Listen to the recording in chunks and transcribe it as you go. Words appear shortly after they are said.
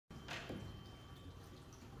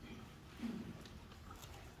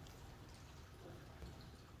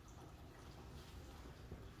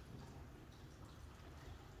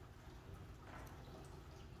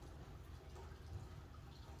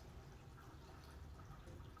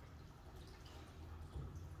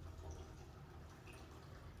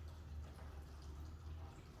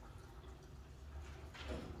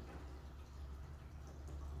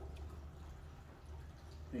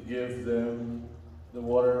give them the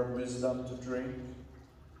water of wisdom to drink.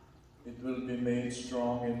 It will be made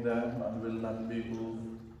strong in them and will not be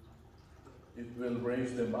moved. It will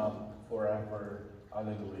raise them up forever.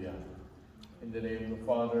 Alleluia. In the name of the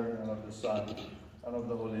Father, and of the Son, and of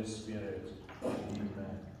the Holy Spirit.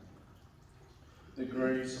 Amen. The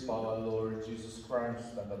grace of our Lord Jesus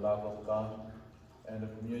Christ, and the love of God, and the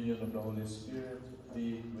communion of the Holy Spirit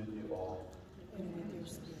be with you all. And with your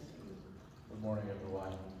spirit. Good morning,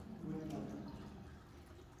 everyone.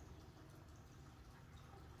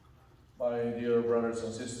 My dear brothers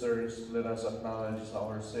and sisters, let us acknowledge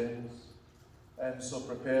our sins and so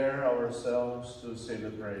prepare ourselves to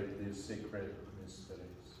celebrate these sacred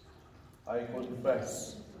mysteries. I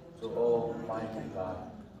confess to Almighty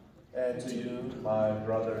God and to you, my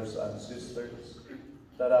brothers and sisters,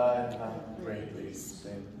 that I have greatly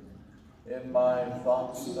sinned in my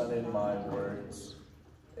thoughts and in my words,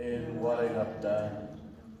 in what I have done,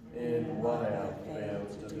 in what I have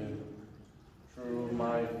failed to do, through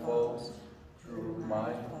my fault, through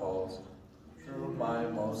my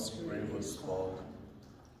most grievous fault.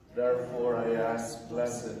 Therefore I ask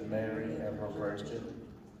Blessed Mary, ever Virgin,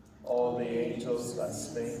 all the angels and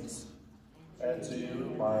saints, and to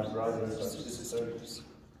you, my brothers and sisters,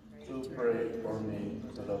 to pray for me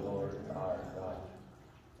to the Lord our God.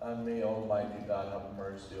 And may Almighty God have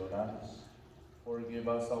mercy on us, forgive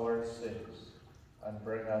us our sins, and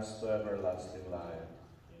bring us to everlasting life.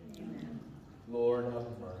 Amen. Lord,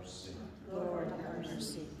 have mercy. Lord, have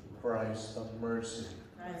mercy. Christ, have mercy.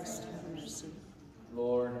 Christ, have mercy.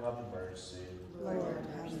 Lord, have mercy. Lord,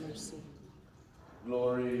 have mercy.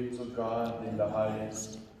 Glory to God in the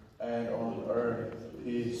highest, and on earth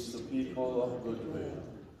peace to people of good will.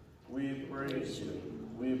 We praise you,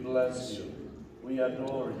 we bless you, we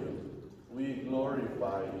adore you, we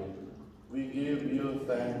glorify you. We give you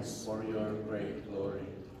thanks for your great glory.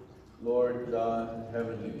 Lord God,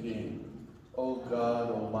 Heavenly King, O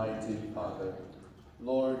God, Almighty Father,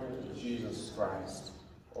 Lord Jesus Christ,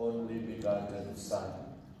 only begotten Son,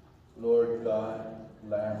 Lord God,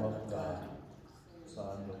 Lamb of God,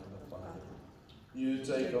 Son of the Father. You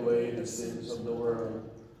take away the sins of the world,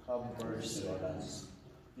 have mercy on us.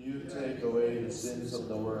 You take away the sins of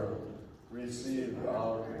the world, receive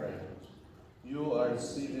our prayer. You are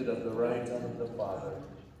seated at the right hand of the Father,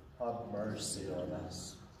 have mercy on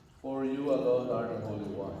us. For you alone are the Holy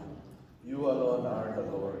One. You alone are the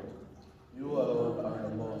Lord. You alone are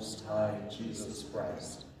the Most High, Jesus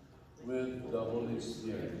Christ, with the Holy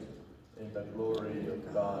Spirit, in the glory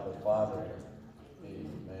of God the Father.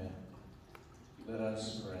 Amen. Let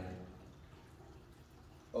us pray.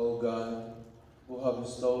 O God, who have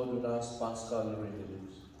bestowed on us paschal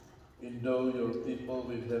remedies, endow your people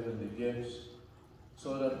with heavenly gifts,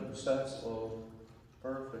 so that possessed of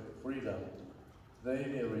perfect freedom, they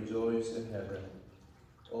may rejoice in heaven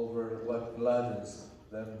over what gladdens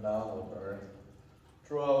them now on earth.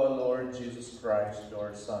 Through our Lord Jesus Christ,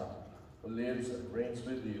 your Son, who lives and reigns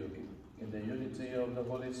with you in the unity of the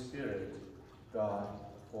Holy Spirit, God,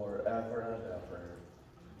 forever and ever.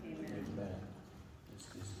 Amen. Amen.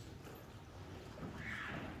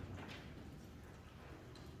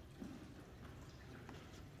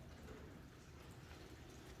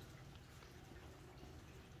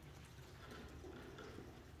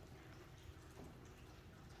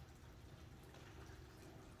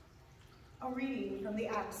 A reading from the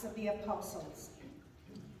Acts of the Apostles.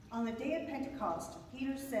 On the day of Pentecost,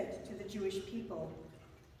 Peter said to the Jewish people,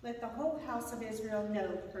 "Let the whole house of Israel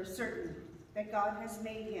know for certain that God has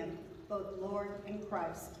made him both Lord and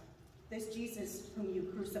Christ, this Jesus whom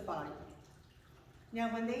you crucified." Now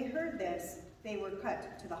when they heard this, they were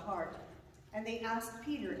cut to the heart, and they asked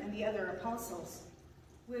Peter and the other apostles,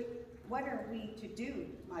 "What are we to do,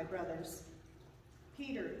 my brothers?"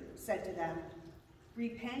 Peter said to them,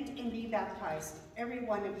 "Repent and be baptized, every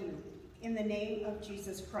one of you, in the name of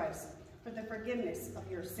Jesus Christ, for the forgiveness of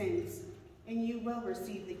your sins, and you will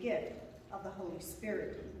receive the gift of the Holy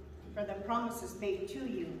Spirit. For the promise is made to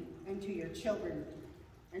you and to your children,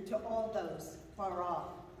 and to all those far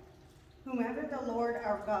off, whomever the Lord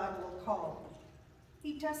our God will call."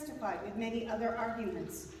 He testified with many other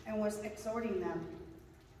arguments and was exhorting them,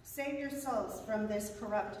 "Save yourselves from this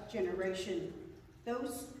corrupt generation."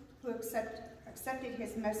 Those who accepted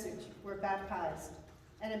his message were baptized,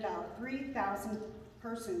 and about 3,000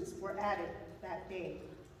 persons were added that day.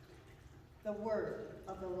 The word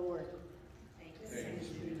of the Lord. Thanks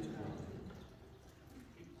be to God.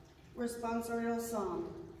 Responsorial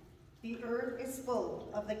Psalm. The earth is full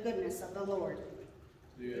of the goodness of the Lord.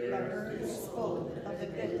 The The earth is full of the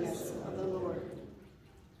goodness of the Lord.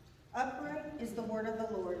 Upright is the word of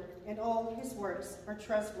the Lord. and all his works are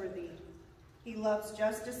trustworthy. He loves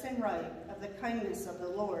justice and right. Of the kindness of the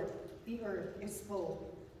Lord, the earth is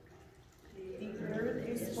full. The earth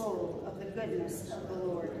is full of the goodness of the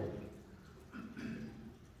Lord.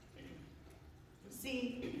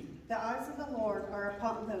 See, the eyes of the Lord are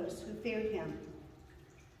upon those who fear him,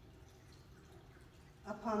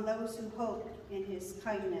 upon those who hope in his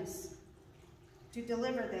kindness, to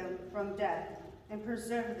deliver them from death and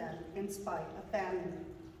preserve them in spite of famine.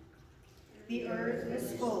 The earth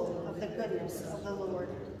is full of the goodness of the Lord.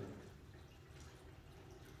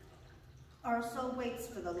 Our soul waits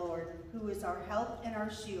for the Lord, who is our help and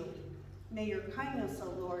our shield. May your kindness, O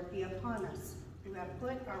Lord, be upon us, who have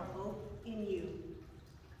put our hope in you.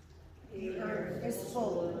 The earth is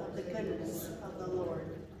full of the goodness of the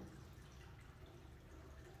Lord.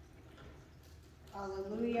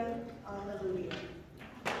 Alleluia, alleluia.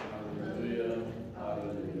 Hallelujah,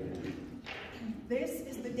 hallelujah. This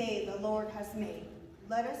is the day the Lord has made.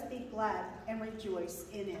 Let us be glad and rejoice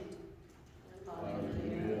in it.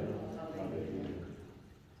 Hallelujah, hallelujah.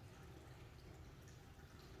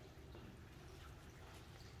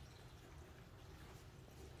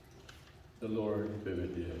 The Lord be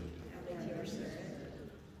with you.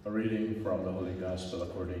 A reading from the Holy Gospel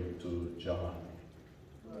according to John.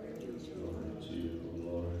 Glory to you, O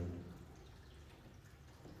Lord.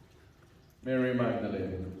 Mary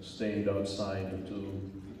Magdalene stayed outside the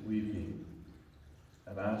tomb weeping,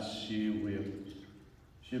 and as she wept,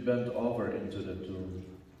 she bent over into the tomb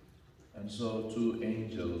and saw two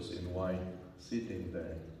angels in white sitting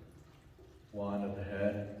there, one at the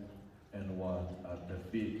head and one at the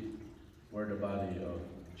feet, where the body of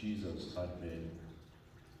Jesus had been.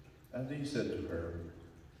 And they said to her,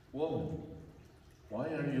 "Woman, why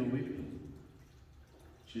are you weeping?"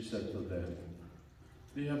 She said to them,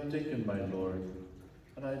 "They have taken my Lord,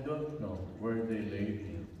 and I don't know where they laid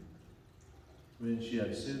him." When she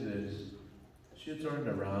had said this, she turned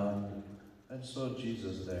around and saw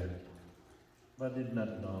Jesus there, but did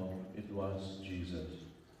not know it was Jesus.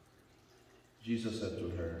 Jesus said to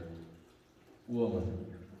her,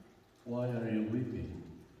 "Woman, why are you weeping?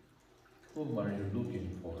 Whom are you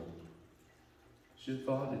looking for?" She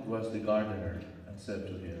thought it was the gardener and said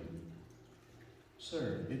to him,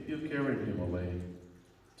 "Sir, if you carried him away,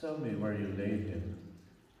 tell me where you laid him,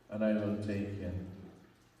 and I will take him."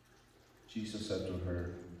 Jesus said to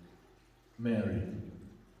her, "Mary."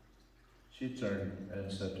 She turned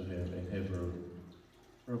and said to him in Hebrew,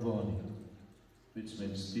 "Rabboni," which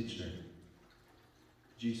means teacher.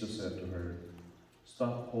 Jesus said to her,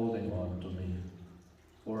 "Stop holding on to me,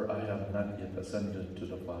 for I have not yet ascended to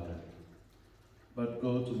the Father. But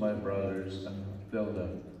go to my brothers and tell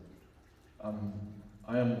them,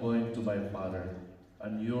 I am going to my Father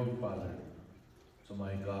and your Father, to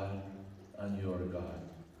my God and your God."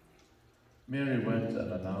 Mary went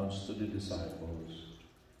and announced to the disciples,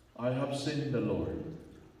 "I have seen the Lord,"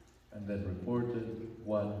 and then reported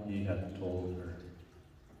what he had told her.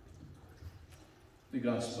 The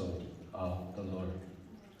Gospel of the Lord.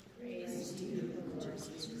 Praise to you, Lord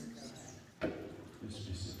Jesus Christ. Please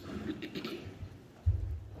be seated.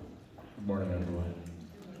 Good morning, everyone.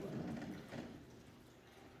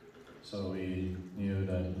 So we knew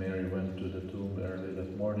that Mary went to the tomb early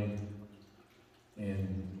that morning,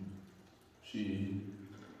 and she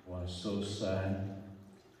was so sad.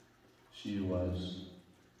 She was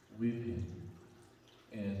weeping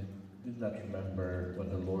and did not remember when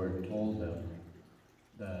the Lord told them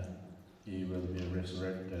that he will be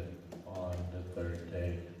resurrected on the third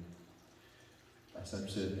day. As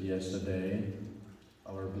I've said yesterday,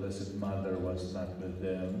 our Blessed Mother was not with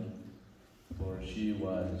them, for she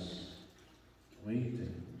was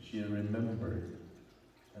waiting. She remembered,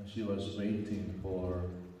 and she was waiting for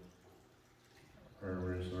her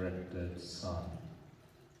resurrected Son.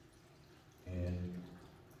 And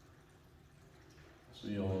as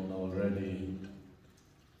we all know already,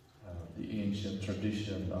 the ancient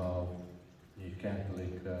tradition of the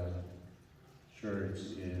Catholic Church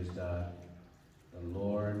is that the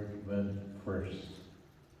Lord went first.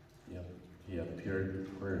 He appeared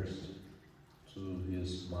first to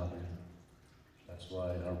his mother. That's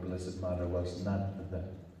why our Blessed Mother was not with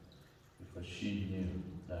them, because she knew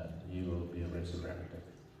that he will be resurrected.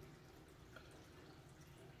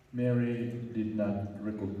 Mary did not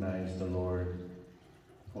recognize the Lord,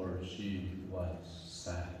 for she was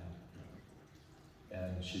sad,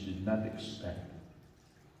 and she did not expect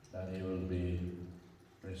that he will be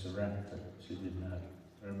resurrected. She did not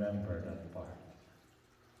remember that part.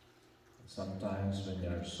 Sometimes when you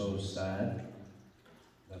are so sad,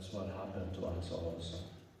 that's what happened to us also.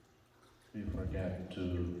 We forget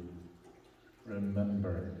to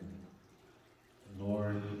remember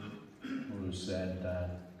Lord, who said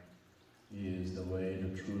that He is the way,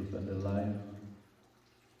 the truth, and the life,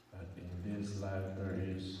 that in this life there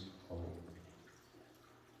is hope.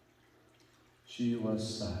 She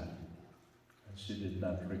was sad, and she did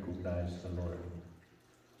not recognize the Lord.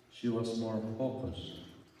 She was more focused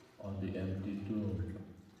on the empty tomb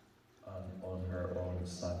and on her own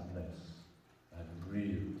sadness and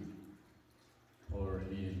grief, for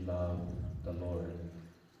he loved the Lord.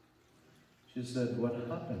 She said, what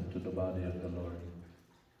happened to the body of the Lord?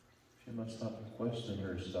 She must have questioned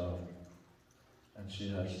herself, and she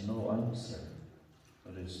has no answer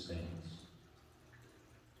for these things.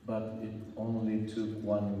 But it only took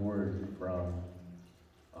one word from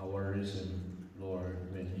our risen Lord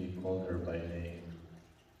when He called her by name,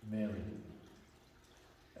 Mary.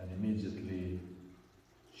 And immediately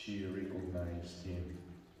she recognized Him.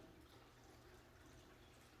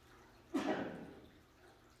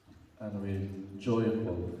 And with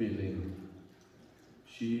joyful feeling,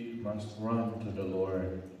 she must run to the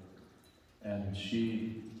Lord, and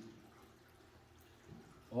she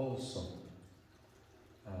also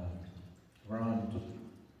ran to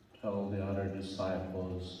tell the other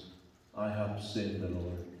disciples, I have seen the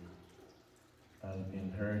Lord. And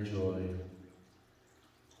in her joy,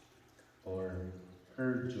 or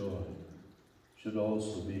her joy, should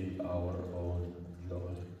also be our own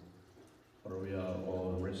joy. For we are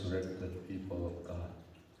all resurrected people of God.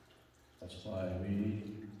 That's why we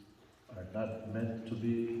are not meant to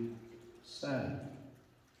be sad.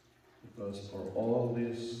 Because for all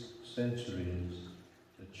these centuries,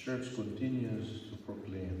 the Church continues to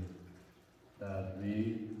proclaim that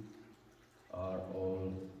we are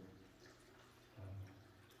all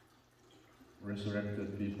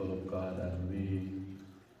resurrected people of God, and we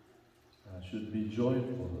should be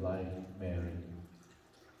joyful like Mary.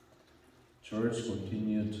 Church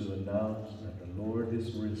continued to announce that the Lord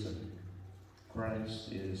is risen.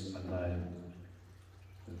 Christ is alive.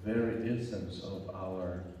 The very essence of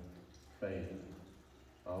our faith,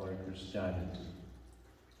 our Christianity.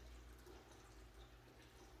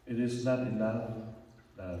 It is not enough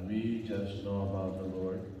that we just know about the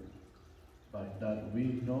Lord, but that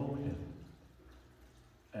we know Him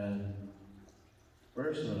and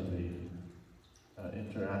personally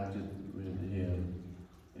interacted with Him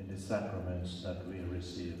in the sacraments that we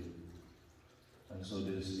receive. And so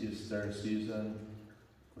this Easter season,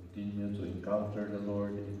 continue to encounter the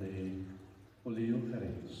Lord in the Holy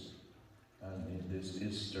Eucharist. And in this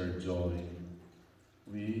Easter joy,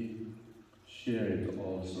 we share it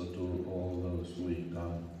also to all those we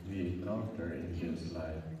encounter in His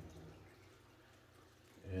life.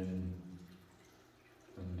 In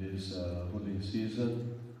this holy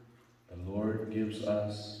season, the Lord gives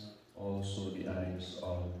us also the eyes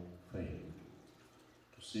of faith,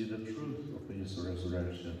 to see the truth of His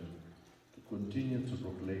resurrection, to continue to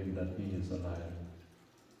proclaim that He is alive,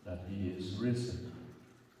 that He is risen,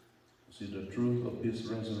 to see the truth of His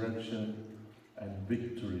resurrection and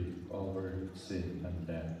victory over sin and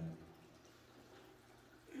death.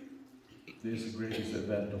 This greatest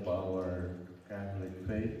event of our Catholic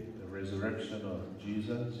faith, the resurrection of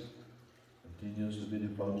Jesus, continues to be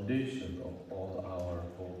the foundation of all our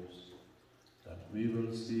hopes, that we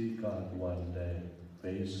will see God one day,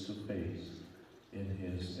 face to face, in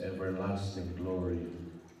His everlasting glory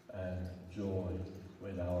and joy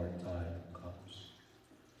when our time comes.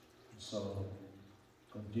 So,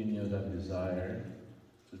 continue that desire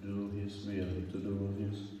to do His will, to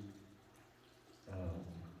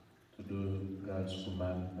do God's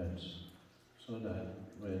commandments, so that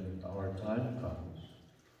when our time comes,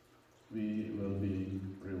 we will be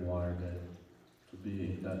rewarded to be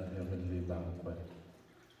in that heavenly banquet,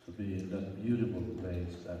 to be in that beautiful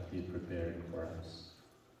place that He prepared for us.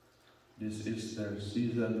 This Easter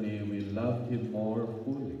season, may we love Him more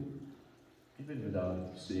fully, even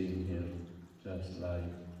without seeing Him, just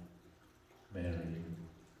like Mary.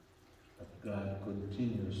 But God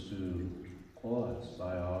continues to call us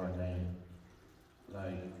by our name,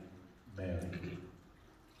 like Mary.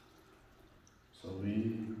 So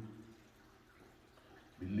we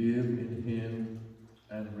believe in Him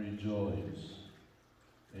and rejoice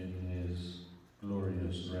in His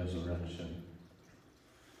glorious resurrection.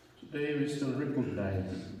 Today we still recognize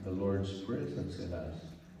the Lord's presence in us,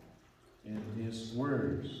 in His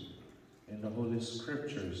words, in the Holy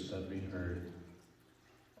Scriptures that we heard,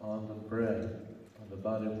 on the bread, on the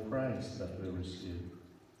body of Christ that we receive,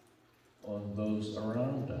 on those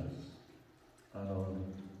around us, and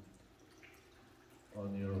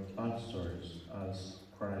on your pastors as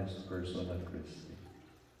Christ persona Christi.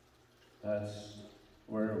 That's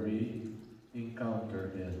where we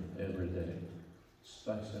encounter Him every day.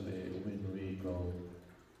 especially when we go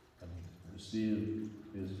and receive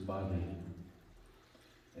his body.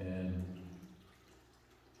 And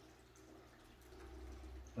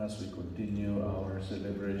as we continue our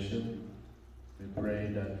celebration, we pray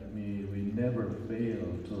that we never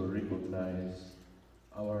fail to recognize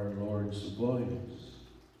our Lord's voice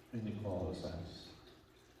when he calls us,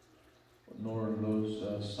 nor lose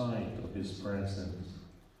sight of his presence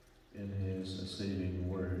in his saving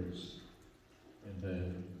words in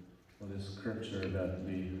the scripture that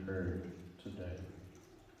we heard today.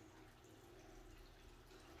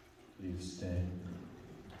 Please stand.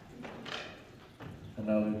 And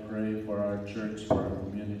now we pray for our church, for our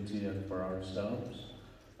community, and for ourselves.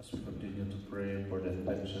 As we continue to pray for the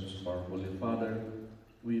intentions of our Holy Father,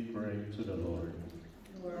 we pray to the Lord.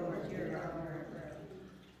 Lord, hear our prayer.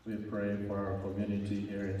 We pray for our community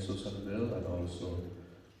here in Susanville and also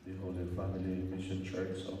the Holy Family Mission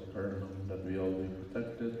Church of Perlum, that we all be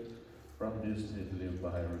protected from this deadly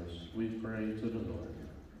virus. We pray to the Lord.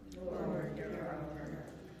 Lord, hear our prayer.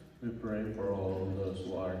 We pray for all those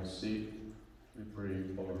who are sick. We pray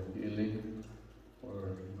for healing,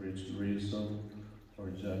 for Rich Rizzo, for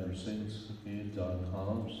John Rusinski, John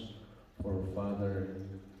Holmes, for Father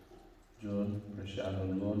John Cristiano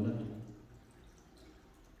Luna,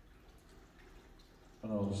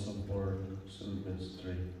 and also for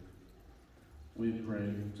Silvestri. We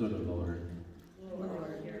pray to the Lord.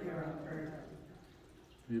 Lord, hear our prayer.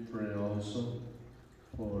 We pray also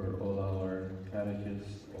for all our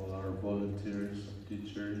catechists, all our volunteers and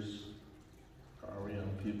teachers, our young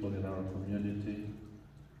people in our community.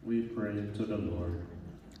 We pray to the Lord.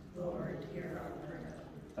 Lord, hear our prayer.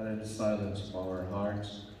 And in the silence of our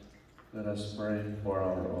hearts, let us pray for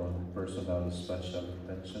our own personal special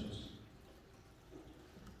intentions.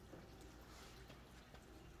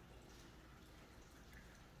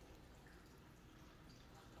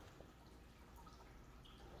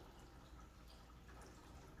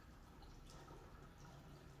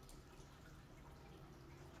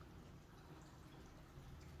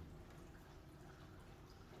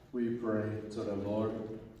 We pray to the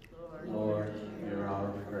Lord. Lord, hear our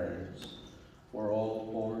prayers. For all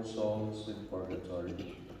poor souls in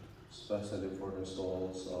purgatory, especially for the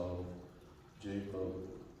souls of Jacob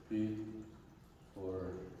P.,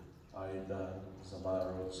 for Aida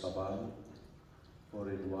Zamaro Sabal, for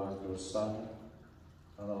Eduardo San,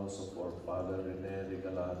 and also for Father Rene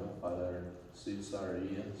Regalado, Father Cesar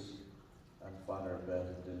Ias, and Father Ben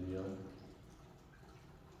De Leon,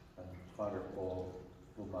 and Father Paul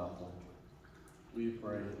Bumato. We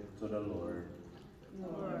pray to the Lord.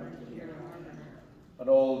 Lord, hear our prayer. And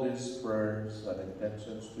all these prayers and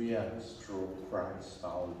intentions we ask through Christ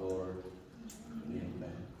our Lord.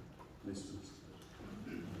 Amen. Please be seated.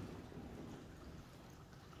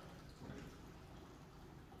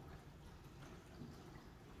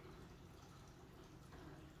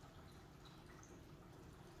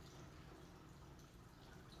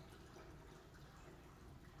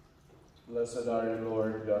 Blessed are you,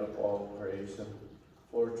 Lord, God of all creation,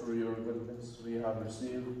 for through your goodness we have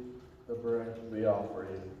received the bread we offer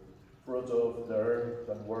you, fruit of the earth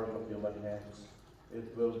and work of human hands.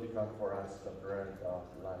 It will become for us the bread of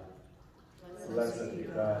life. Blessed be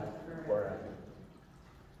God forever.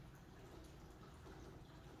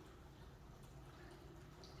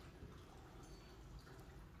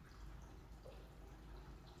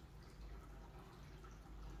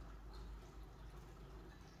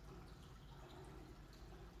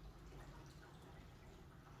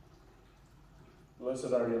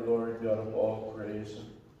 Blessed are you, Lord, God of all creation,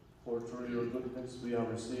 for through your goodness we have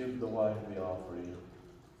received the wine we offer you,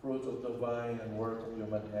 fruit of the vine and work of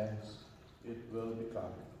human hands. It will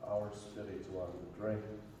become our spiritual drink.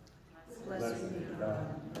 Blessed be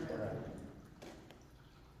God forever.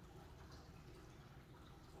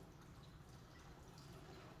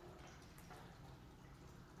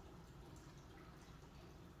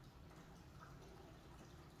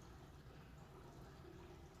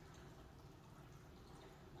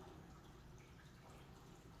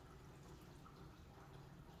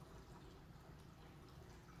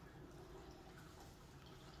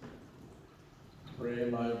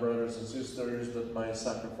 Pray, my brothers and sisters, that my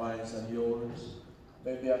sacrifice and yours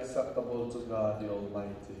may be acceptable to God the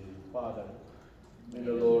Almighty Father. May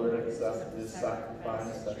the Lord accept this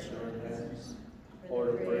sacrifice at your hands for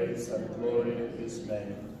the praise and glory of his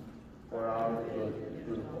name, for our good and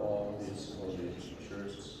good of all his holy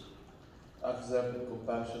churches. Accept with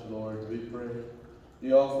compassion, Lord, we pray,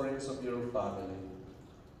 the offerings of your family,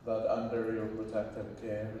 that under your protective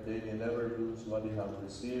care they may never lose what they have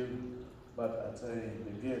received, but attain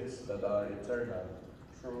the gifts that are eternal,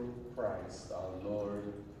 through Christ our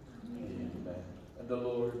Lord. Amen. And the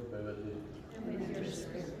Lord be with you. And with your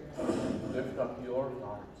spirit. Lift up your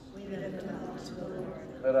hearts. We lift them up to the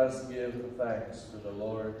Lord. Let us give thanks to the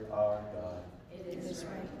Lord our God. It is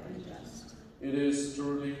right and just. It is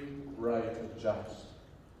truly right and just,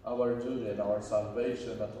 our duty and our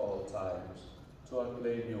salvation at all times, to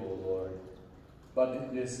acclaim you, O Lord, but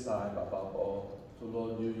in this time above all, to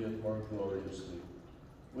laud you yet more gloriously.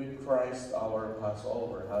 When Christ our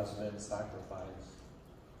Passover has been sacrificed,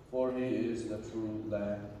 for he is the true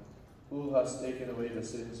Lamb, who has taken away the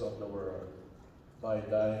sins of the world. By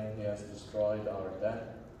dying he has destroyed our death,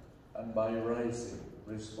 and by rising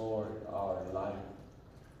restored our life.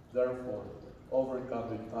 Therefore,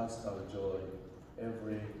 overcome with paschal joy,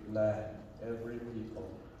 every land, every people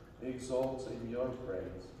exalts in your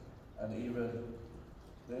praise, and even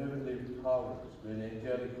the heavenly powers with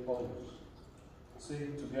angelic hosts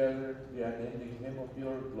sing together the unending hymn of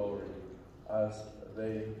your glory as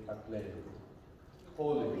they acclaim.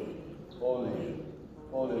 Holy, holy,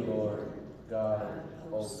 holy Lord, God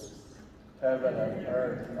of hosts. Heaven and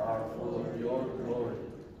earth are full of your glory.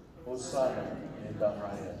 Hosanna in the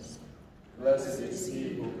highest. Blessed is he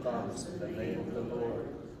who comes in the name of the Lord.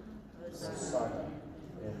 Hosanna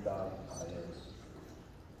in the highest.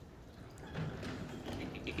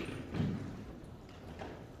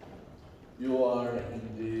 You are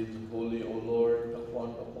indeed holy, O Lord, the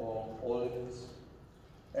font of all holiness,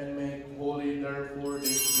 and make holy therefore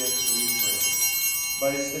these gifts we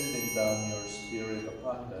pray, by sending down your Spirit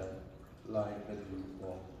upon them like the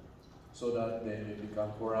dewfall, so that they may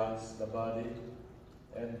become for us the body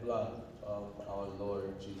and blood of our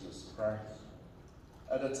Lord Jesus Christ.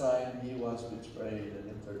 At the time he was betrayed and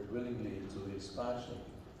entered willingly into his passion,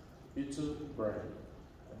 he took bread,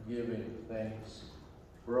 and giving thanks,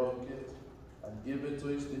 broke it, and gave it to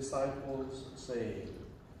his disciples, saying,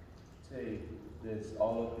 "Take this,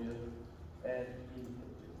 all of you, and eat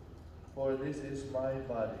it, for this is my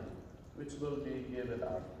body, which will be given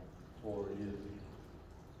up for you."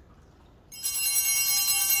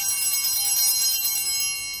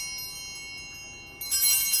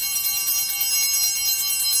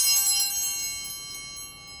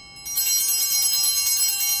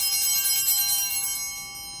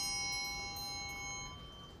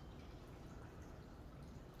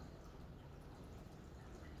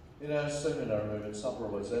 In a seminar when supper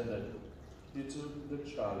was ended, he took the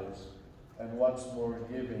chalice, and once more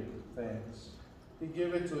giving thanks, he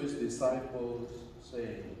gave it to his disciples,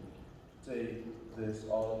 saying, "Take this,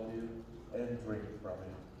 all of you, and drink from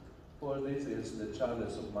it. For this is the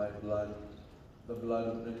chalice of my blood, the blood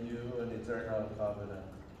of the new and eternal covenant,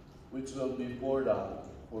 which will be poured out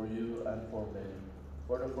for you and for many,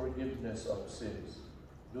 for the forgiveness of sins.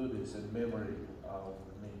 Do this in memory of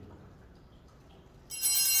me."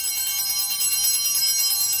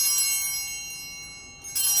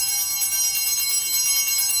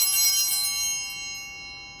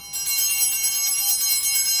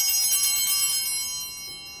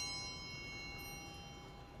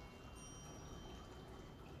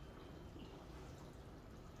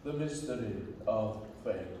 The mystery of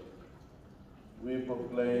faith. We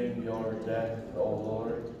proclaim your death, O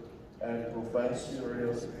Lord, and profess your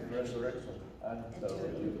resurrection until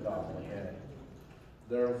you come again.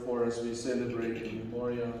 Therefore, as we celebrate the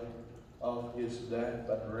memorial of his death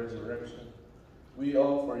and resurrection, we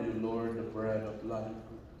offer you, Lord, the bread of life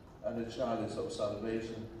and the chalice of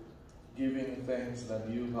salvation, giving thanks that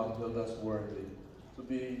you have held us worthy to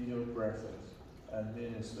be in your presence and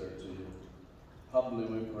minister to you. Humbly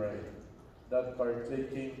we pray that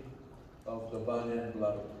partaking of the body and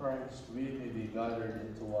blood of Christ, we may be gathered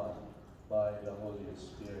into one by the Holy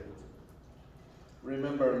Spirit.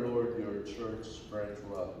 Remember, Lord, your church spread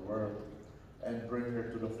throughout the world, and bring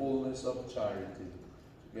her to the fullness of charity,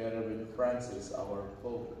 together with Francis, our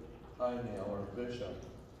Pope, Jaime, our Bishop,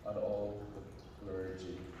 and all the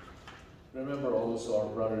clergy. Remember also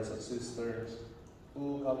our brothers and sisters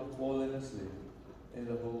who have fallen asleep in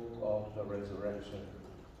the hope of the resurrection.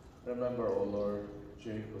 Remember, O Lord,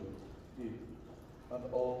 Jacob, Pete,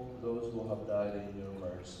 and all those who have died in your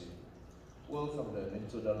mercy. Welcome them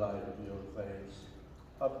into the light of your face.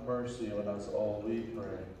 Have mercy on us all, we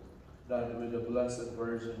pray, that with the Blessed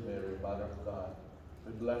Virgin Mary, Mother of God,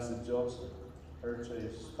 with Blessed Joseph, her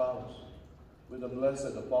chaste spouse, with the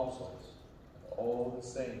blessed apostles, and all the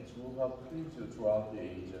saints who have pleased you throughout the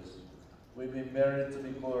ages, we may merit to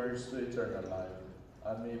be heirs to eternal life,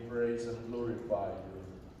 and may praise and glorify you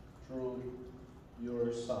through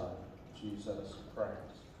your Son, Jesus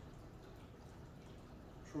Christ.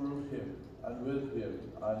 Through him, and with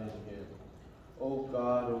him, and in him, O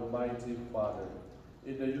God, Almighty Father,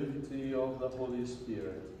 in the unity of the Holy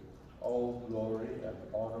Spirit, all glory and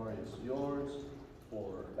honor is yours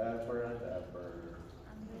forever and ever.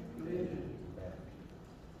 Amen.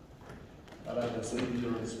 And as the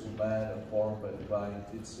Savior is man and formed by divine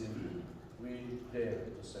teaching, we dare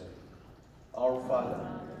to say, Our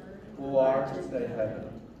Father, who art in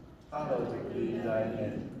heaven, hallowed be thy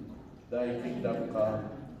name. Thy kingdom come,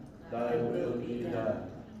 thy will be done,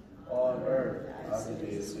 on earth as it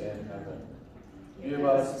is in heaven. Give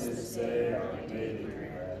us this day our daily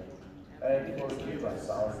bread, and forgive us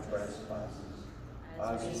our trespasses,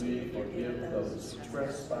 as we forgive those who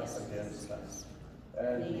trespass against us.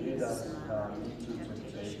 And lead us not into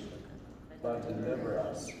temptation, but deliver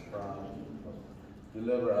us from evil.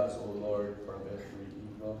 Deliver us, O Lord, from every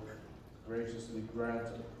evil. Graciously grant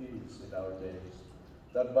peace in our days,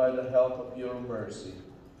 that by the help of your mercy,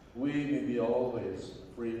 we may be always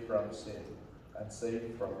free from sin and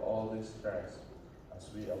safe from all distress, as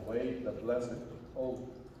we await the blessed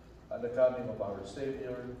hope and the coming of our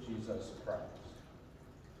Savior, Jesus Christ.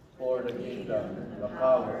 For the kingdom, the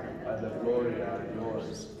power, and the glory are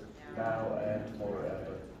yours, now and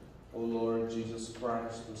forever. O Lord Jesus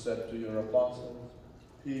Christ, who said to your apostles,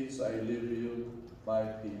 Peace I leave you, my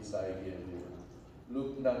peace I give you.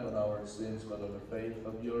 Look not on our sins, but on the faith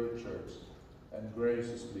of your church, and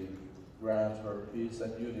graciously grant her peace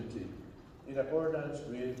and unity, in accordance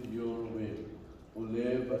with your will, who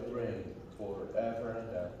live and reign forever and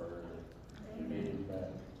ever. Amen.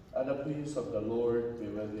 And the peace of the Lord be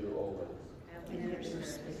with you always. And with your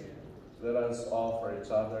spirit. Let us offer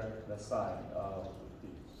each other the sign of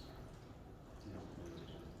peace.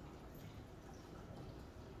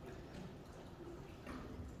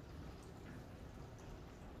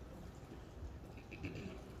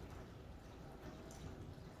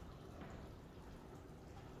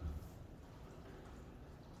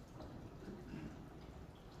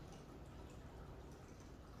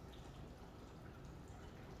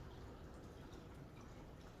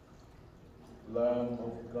 Lamb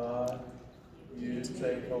of God, you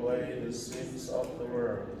take away the sins of the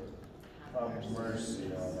world. Have mercy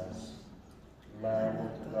on us. Lamb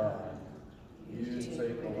of God, you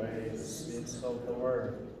take away the sins of the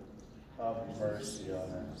world. Have mercy on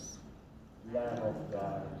us. Lamb of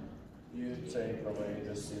God, you take away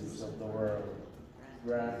the sins of the world.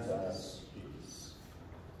 Grant us peace.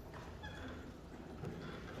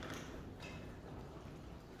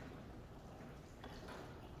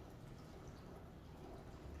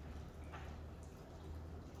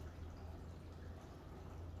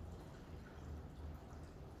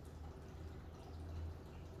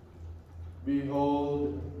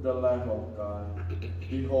 Behold the Lamb of God.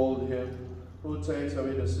 Behold him who takes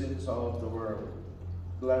away the sins of the world.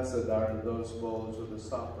 Blessed are those born to the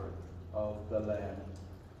supper of the Lamb.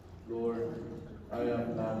 Lord, I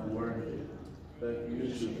am not worthy that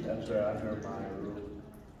you should enter under my roof,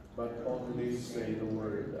 but only say the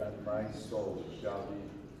word, and my soul shall be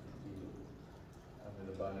healed. And in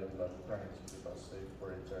the body and blood of Christ, keep us safe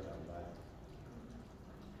for eternal life.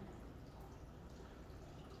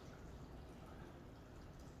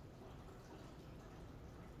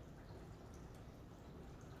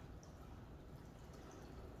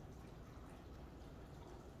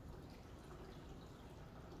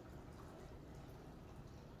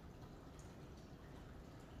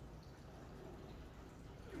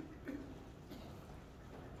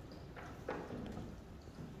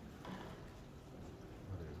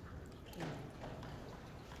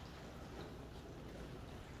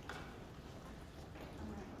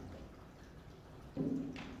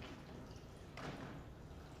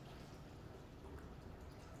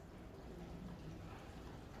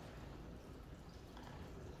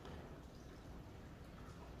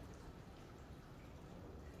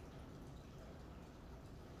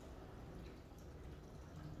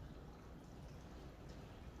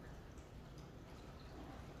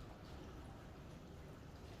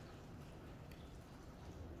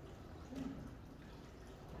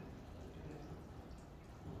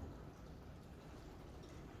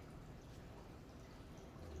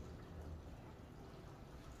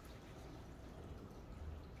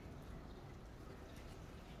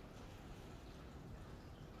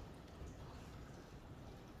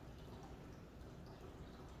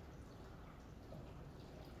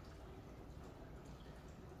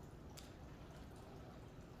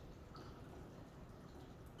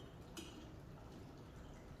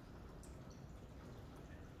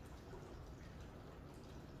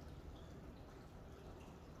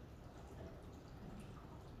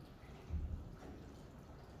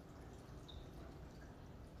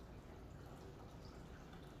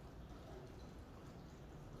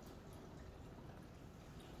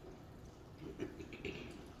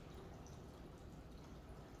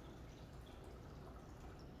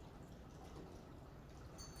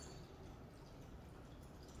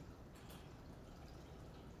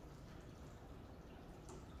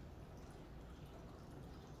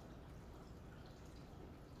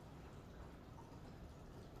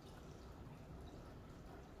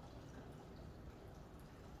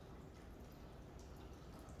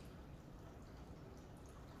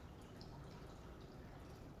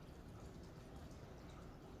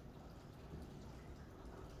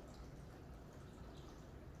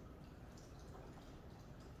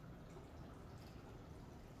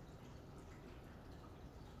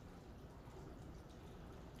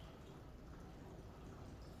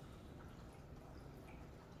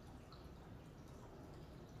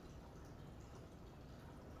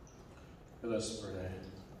 Let us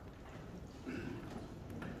pray.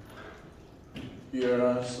 Hear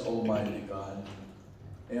us, Almighty God,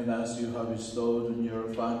 and as you have bestowed on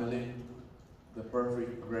your family the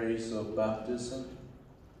perfect grace of baptism,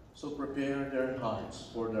 so prepare their hearts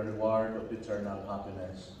for the reward of eternal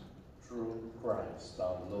happiness through Christ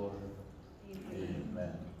our Lord.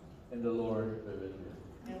 Amen. And the Lord be with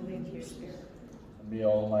you. And with your spirit. And may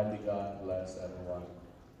Almighty God bless everyone,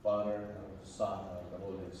 Father, and Son, and the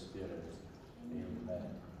Holy Spirit. Amen.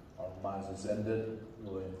 Our Mass is ended.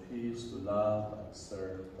 Go in peace to love and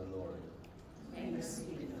serve the Lord. Thanks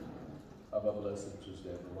be to God. Have a blessed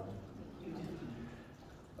Tuesday, everyone.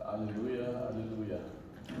 Alleluia, alleluia.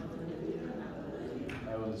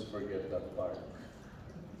 I always forget that part.